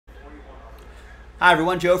Hi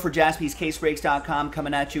everyone, Joe for JaspysCaseBreaks.com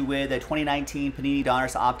coming at you with a 2019 Panini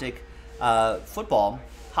Donruss Optic football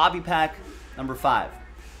hobby pack number 5.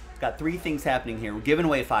 Got 3 things happening here. We're giving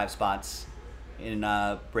away 5 spots in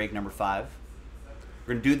break number 5.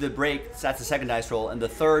 We're going to do the break, so that's the second dice roll, and the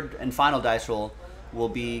third and final dice roll will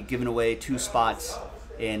be giving away 2 spots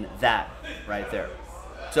in that right there.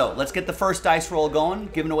 So let's get the first dice roll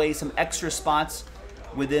going, giving away some extra spots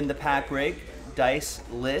within the pack break dice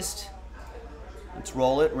list. Let's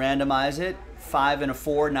roll it, randomize it. 5 and a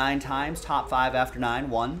 4, 9 times. Top 5 after 9.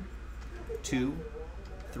 1, 2,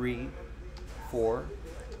 3, 4,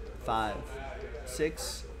 5,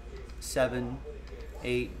 6, 7,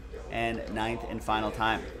 8, and 9th and final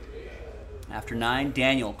time. After 9,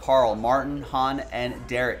 Daniel, Carl, Martin, Han, and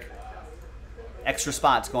Derek. Extra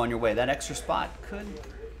spots going your way. That extra spot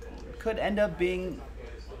could end up being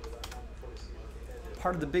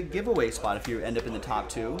part of the big giveaway spot if you end up in the top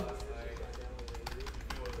 2.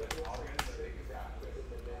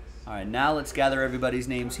 All right, now let's gather everybody's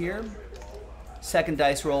names here. Second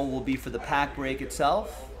dice roll will be for the pack break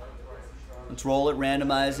itself. Let's roll it,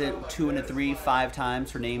 randomize it. 2 and a 3, 5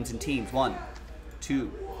 times for names and teams. 1,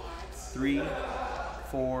 2, 3,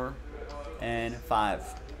 4, and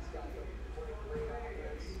 5.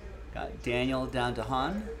 Got Daniel down to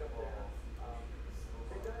Han.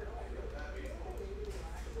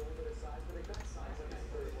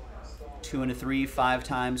 Two and a 3, 5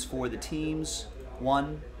 times for the teams.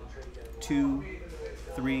 1, 2,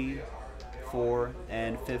 3, 4,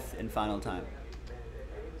 and 5th and final time.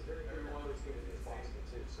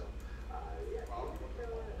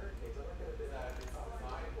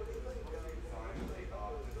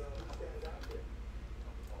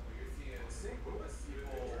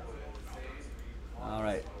 All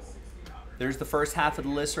right. There's the first half of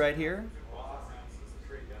the list right here.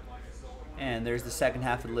 And there's the second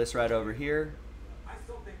half of the list right over here.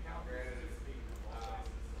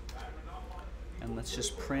 And let's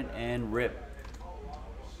just print and rip.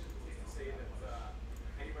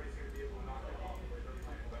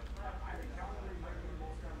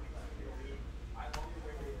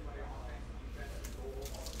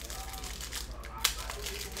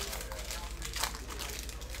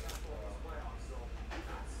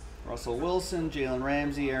 Russell Wilson, Jalen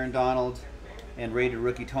Ramsey, Aaron Donald, and rated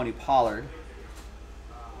rookie Tony Pollard.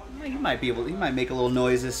 He might make a little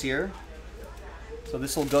noise this year. So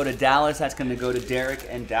this will go to Dallas. That's going to go to Derek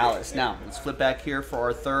and Dallas. Now, let's flip back here for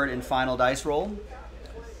our third and final dice roll.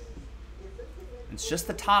 It's just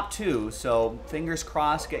the top 2, so fingers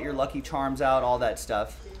crossed, get your lucky charms out, all that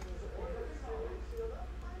stuff.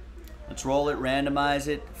 Let's roll it, randomize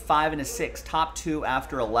it. 5 and a 6, top 2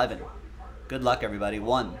 after 11. Good luck, everybody.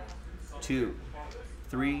 1, 2,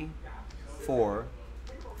 3, 4,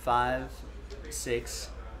 5, 6,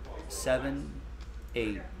 7,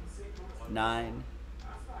 8, 9,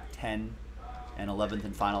 10, and 11th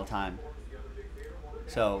and final time.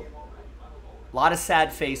 So, a lot of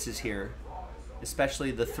sad faces here,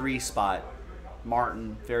 especially the 3 spot.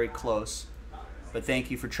 Martin, very close. But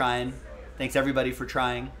thank you for trying. Thanks everybody for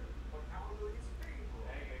trying.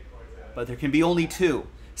 But there can be only 2.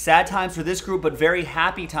 Sad times for this group, but very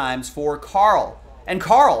happy times for Carl. And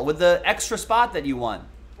Carl, with the extra spot that you won.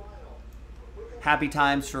 Happy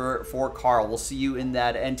times for Carl. We'll see you in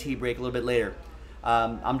that NT break a little bit later.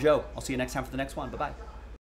 I'm Joe. I'll see you next time for the next one. Bye-bye.